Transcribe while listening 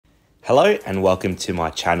Hello and welcome to my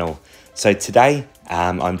channel. So today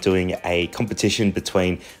I'm doing a competition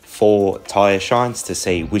between 4 tyre shines to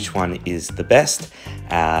see which one is the best.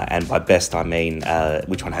 And by best I mean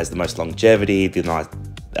which one has the most longevity, the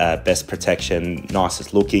best protection,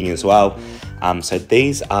 nicest looking as well. So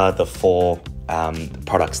these are the 4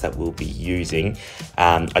 products that we'll be using.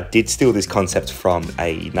 I did steal this concept from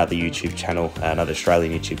another YouTube channel, another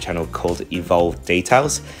Australian YouTube channel called Evolved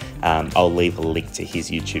Details. I'll leave a link to his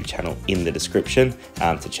YouTube channel in the description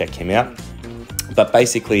to check him out. But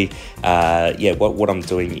basically, yeah, what I'm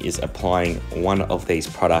doing is applying one of these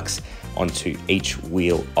products onto each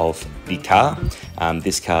wheel of the car.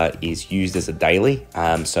 This car is used as a daily,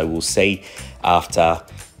 so we'll see after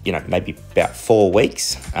maybe about 4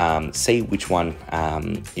 weeks, see which one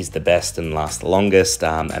is the best and lasts the longest,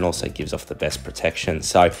 and also gives off the best protection.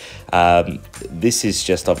 So this is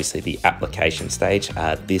just obviously the application stage.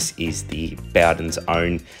 This is the Bowdens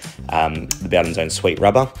Own Sweet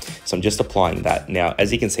Rubber. So I'm just applying that. Now,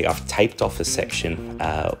 as you can see, I've taped off a section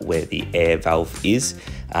where the air valve is,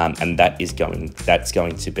 and that's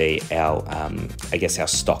going to be our, I guess, our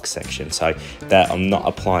stock section. So that I'm not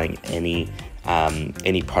applying any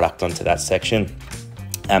product onto that section.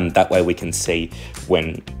 That way we can see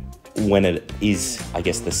when it is, I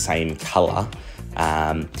guess, the same color,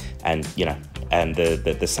 and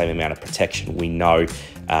the same amount of protection. We know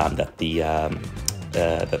that the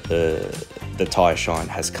tyre shine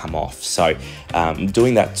has come off. So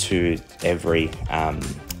doing that to every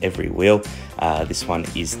wheel. This one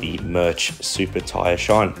is the Mirch Super Tyre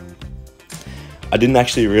Shine. I didn't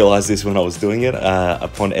actually realise this when I was doing it.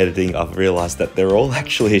 Upon editing, I've realised that they're all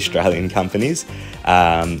actually Australian companies,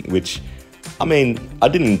 which, I mean, I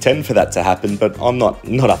didn't intend for that to happen, but I'm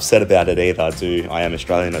not upset about it either. I am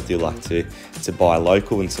Australian. I do like to buy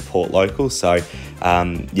local and support local. So,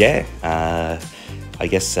 yeah, I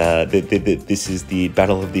guess this is the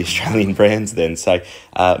battle of the Australian brands then. So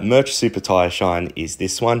Mirch Super Tyre Shine is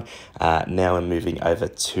this one. Now we're moving over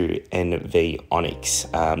to NV Onyx.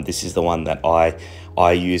 This is the one that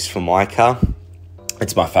I use for my car.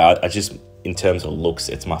 It's my favorite. In terms of looks,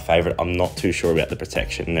 it's my favorite. I'm not too sure about the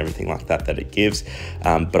protection and everything like that it gives,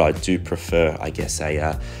 but I do prefer, I guess,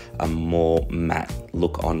 a more matte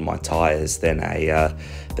look on my tires than a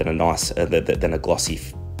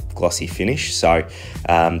glossy finish. So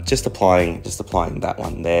just applying that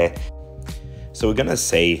one there. So we're gonna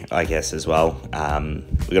see, I guess, as well,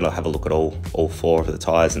 we're gonna have a look at all 4 of the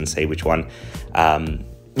tires and see which one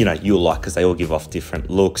you'll like, because they all give off different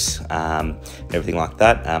looks, everything like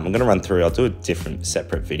that. I'm gonna run through, I'll do a different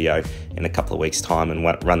separate video in a couple of weeks time and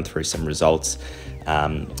run through some results.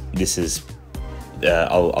 This is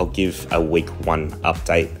I'll give a week 1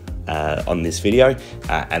 update on this video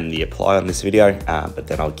and the apply on this video, but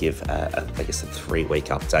then I'll give I guess a 3-week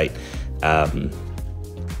update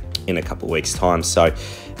in a couple of weeks time. So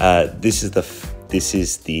this is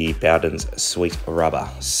the Bowdens Sweet Rubber.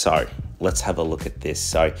 So let's have a look at this.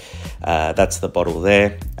 So that's the bottle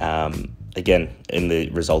there. Again, in the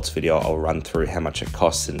results video, I'll run through how much it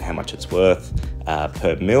costs and how much it's worth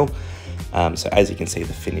per mil. So as you can see,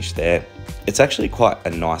 the finish there, it's actually quite a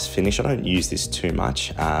nice finish. I don't use this too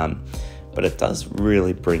much, but it does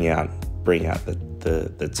really bring out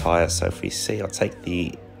the tire. So if we see, I'll take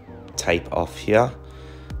the tape off here.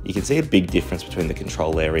 You can see a big difference between the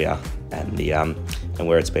control area and the and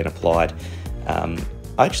where it's been applied.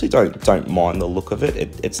 I actually don't mind the look of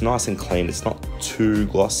it. It's nice and clean. It's not too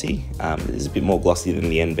glossy. It is a bit more glossy than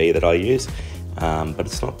the NV that I use. But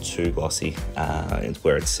it's not too glossy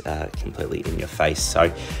where it's completely in your face.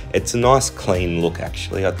 So it's a nice clean look,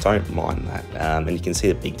 actually. I don't mind that. And you can see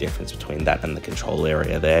a big difference between that and the control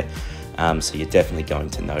area there. So you're definitely going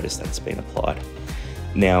to notice that it's been applied.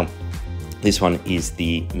 Now, this one is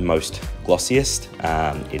the most glossiest.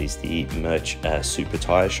 It is the Mirch Super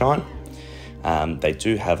Tyre Shine. They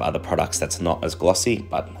do have other products that's not as glossy,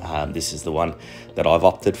 but this is the one that I've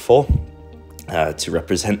opted for. To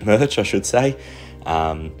represent Mirch, I should say.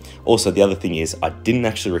 Also, the other thing is I didn't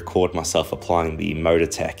actually record myself applying the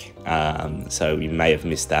MotorTech, so you may have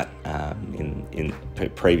missed that in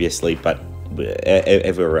previously, but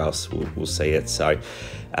everywhere else we'll see it. So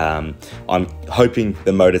I'm hoping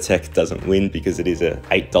the MotorTech doesn't win, because it is a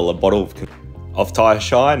 $8 bottle of Tyre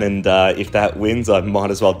Shine, and if that wins, I might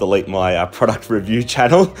as well delete my product review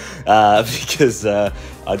channel, because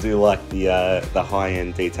I do like the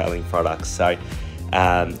high-end detailing products. So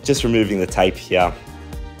just removing the tape here,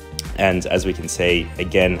 and as we can see,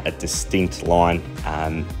 again, a distinct line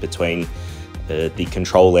between the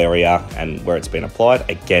control area and where it's been applied.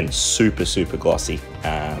 Again, super glossy,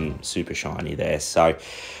 super shiny there. So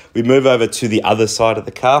we move over to the other side of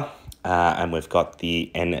the car. and we've got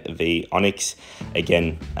the NV Onyx.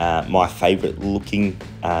 Again, my favorite looking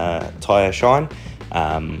tyre shine.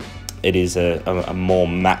 It is a more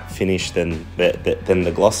matte finish than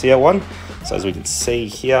the glossier one. So as we can see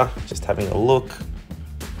here, just having a look.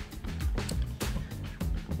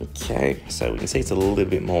 Okay, so we can see it's a little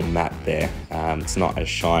bit more matte there. It's not as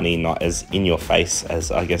shiny, not as in your face as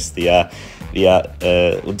I guess well,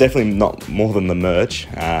 definitely not more than the Mirch,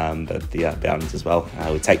 but the Bowdens as well.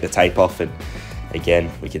 We take the tape off, and again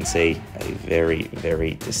we can see a very,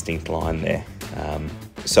 very distinct line there.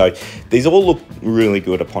 So these all look really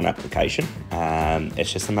good upon application.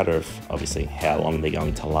 It's just a matter of obviously how long they're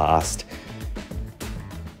going to last.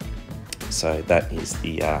 So that is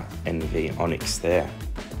the NV Onyx there.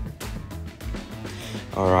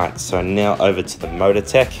 Alright, so now over to the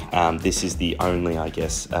MotorTech. This is the only, I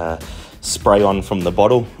guess, spray on from the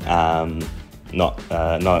bottle. Not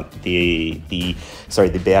the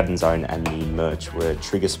Bowdens Own and the Mirch were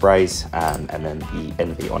trigger sprays, and then the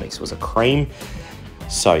NV Onyx was a cream.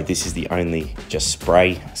 So this is the only just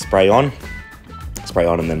spray on,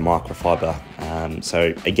 and then microfiber.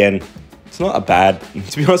 So again, it's not a bad,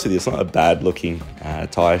 to be honest with you, it's not a bad looking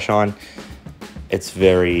tyre shine. It's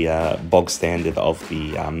very bog standard of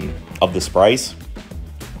the sprays.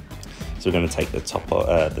 So we're going to take the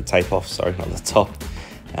tape off. Sorry, not the top.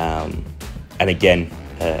 And again,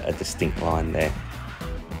 a distinct line there.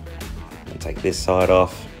 And take this side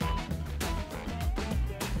off.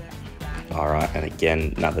 All right, and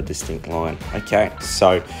again, another distinct line. Okay,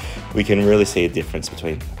 so we can really see a difference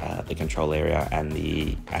between the control area and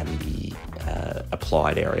the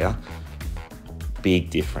applied area.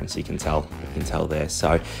 Big difference, you can tell there.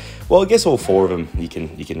 So, well, I guess all four of them, you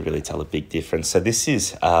can really tell a big difference. So this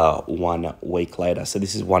is 1 week later. So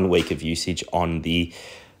this is 1 week of usage on the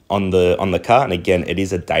car, and again, it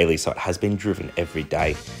is a daily, so it has been driven every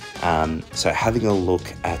day. So having a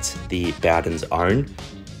look at the Bowdens Own,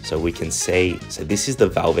 so we can see, so this is the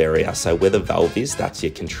valve area. So where the valve is, that's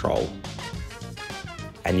your control,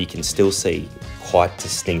 and you can still see quite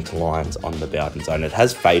distinct lines on the Bowdens Own. It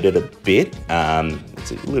has faded a bit.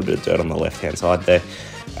 It's a little bit of dirt on the left-hand side there,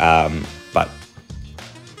 but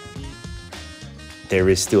there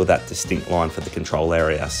is still that distinct line for the control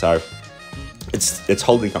area. So it's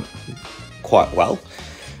holding up quite well,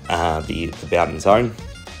 the Bowdens Own.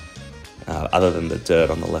 Other than the dirt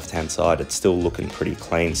on the left-hand side, it's still looking pretty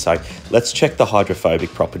clean. So let's check the hydrophobic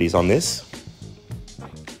properties on this.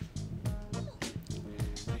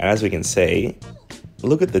 And as we can see,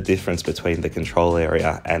 look at the difference between the control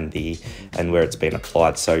area and where it's been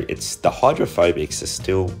applied. So it's the hydrophobics are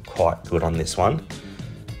still quite good on this one.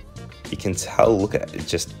 You can tell, look at it,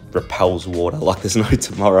 just repels water like there's no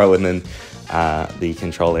tomorrow, and then the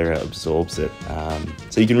control area absorbs it.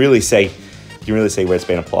 So you can really see where it's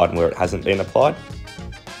been applied and where it hasn't been applied.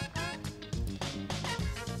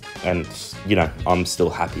 And you know, I'm still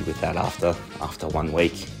happy with that after 1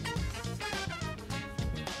 week.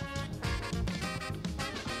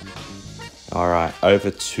 All right,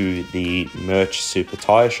 over to the Mirch Super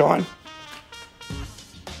Tyre Shine.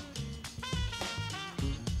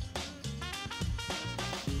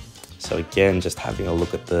 So again, just having a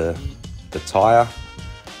look at the tyre.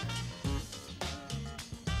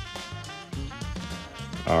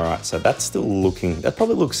 All right, so that's still looking, that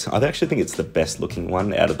probably looks, I actually think it's the best looking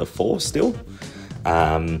one out of the four still,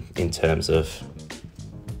 in terms of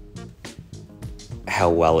how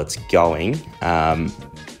well it's going.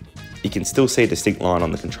 You can still see a distinct line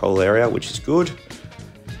on the control area, which is good.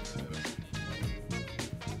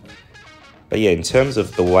 But yeah, in terms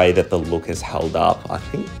of the way that the look has held up, I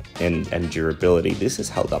think, and durability, this has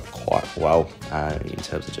held up quite well in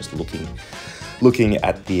terms of just looking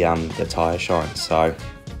at the tyre shine. So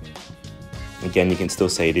again, you can still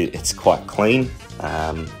see it's quite clean.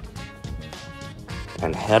 And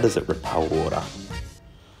how does it repel water?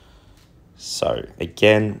 So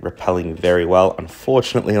again, repelling very well.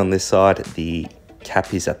 Unfortunately on this side, the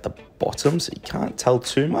cap is at the bottom, so you can't tell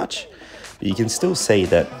too much, but you can still see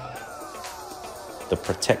that the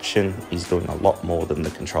protection is doing a lot more than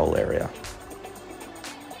the control area.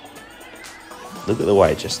 Look at the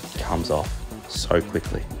way it just comes off so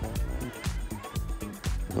quickly.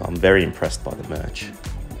 Well, I'm very impressed by the Mirch.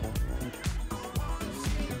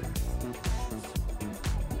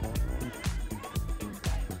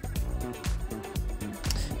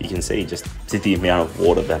 You can see just the amount of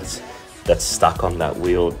water that's stuck on that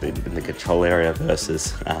wheel in the control area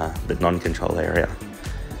versus the non-control area.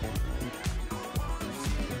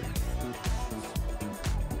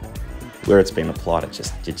 Where it's been applied, it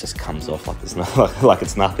just comes off like like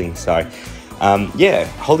it's nothing. So yeah,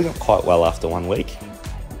 holding up quite well after 1 week.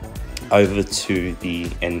 over to the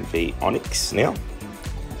NV Onyx now.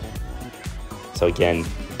 So again,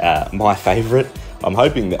 my favourite. I'm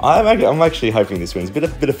actually hoping this wins. A bit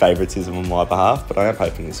of favouritism on my behalf, but I am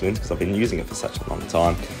hoping this wins because I've been using it for such a long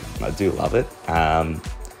time and I do love it. And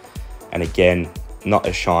again, not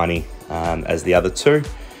as shiny as the other two.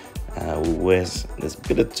 There's a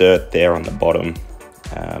bit of dirt there on the bottom,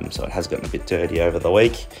 so it has gotten a bit dirty over the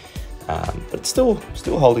week, but still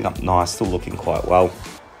holding up nice, still looking quite well.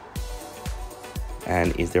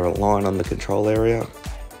 And is there a line on the control area?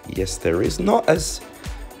 Yes, there is. Not as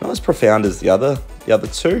profound as the other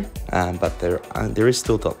two, but there is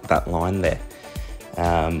still that line there.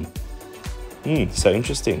 So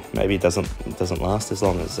interesting. Maybe it doesn't last as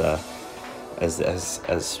long as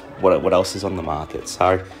what else is on the market.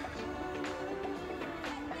 So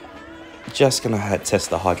just gonna test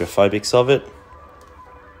the hydrophobics of it.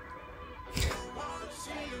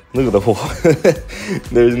 Look at the water.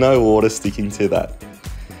 There's no water sticking to that.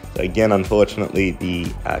 So again, unfortunately,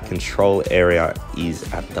 the control area is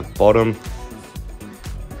at the bottom.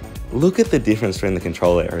 Look at the difference between the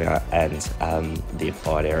control area and the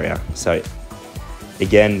applied area. So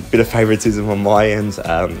again, bit of favoritism on my end.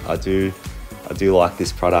 I do like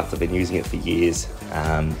this product. I've been using it for years.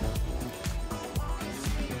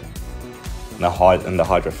 The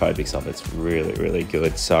hydrophobics of it's really, really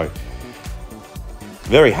good. So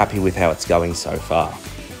very happy with how it's going so far.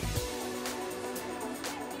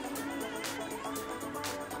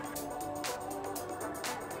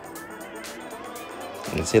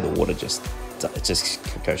 You can see the water just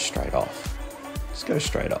goes straight off. Just goes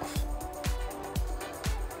straight off.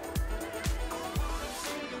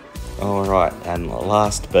 All right, and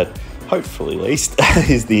last but hopefully least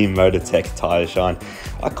is the MotorTech Tyre Shine.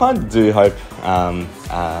 I kind of do hope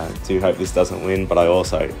this doesn't win, but I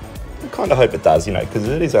also kind of hope it does, because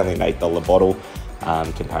it is only an $8 bottle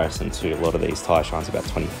in comparison to a lot of these tyre shines, about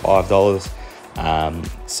 $25.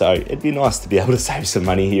 So it'd be nice to be able to save some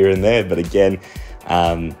money here and there, but again,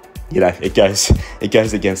 it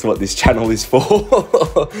goes against what this channel is for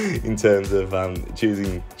in terms of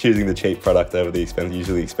choosing the cheap product over the expensive.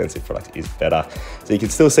 Usually the expensive product is better. So you can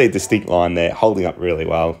still see a distinct line there, holding up really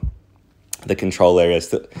well. The control area,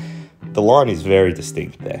 the line is very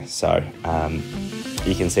distinct there. So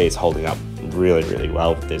you can see it's holding up really, really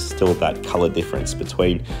well. There's still that color difference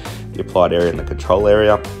between the applied area and the control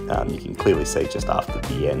area. You can clearly see just after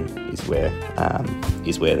the N is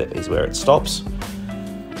where it stops.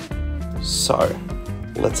 So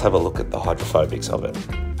let's have a look at the hydrophobics of it.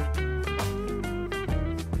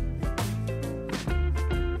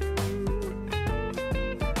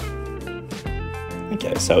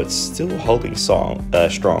 Okay, so it's still holding strong.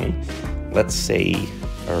 Let's see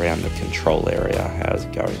around the control area how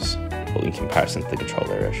it goes, well, in comparison to the control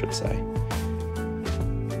area, I should say.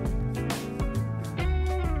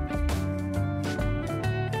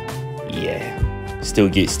 Yeah, still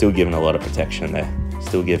giving a lot of protection there.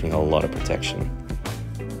 Still giving a lot of protection.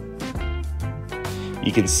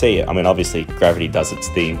 You can see it. I mean, obviously gravity does its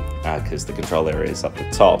thing because the control area is up the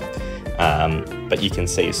top. But you can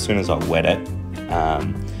see as soon as I wet it,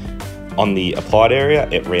 on the applied area,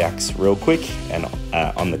 it reacts real quick, and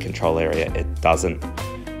on the control area, it doesn't.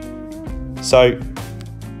 So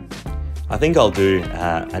I think I'll do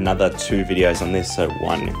another 2 videos on this. So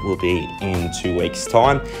one will be in 2 weeks'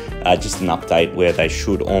 time, just an update where they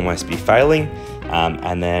should almost be failing.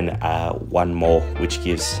 And then one more which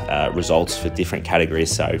gives results for different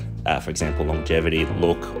categories. So for example, longevity,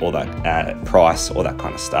 look, all that, price, all that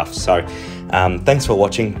kind of stuff. So thanks for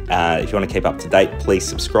watching. If you want to keep up to date, please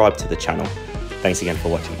subscribe to the channel. Thanks again for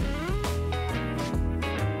watching.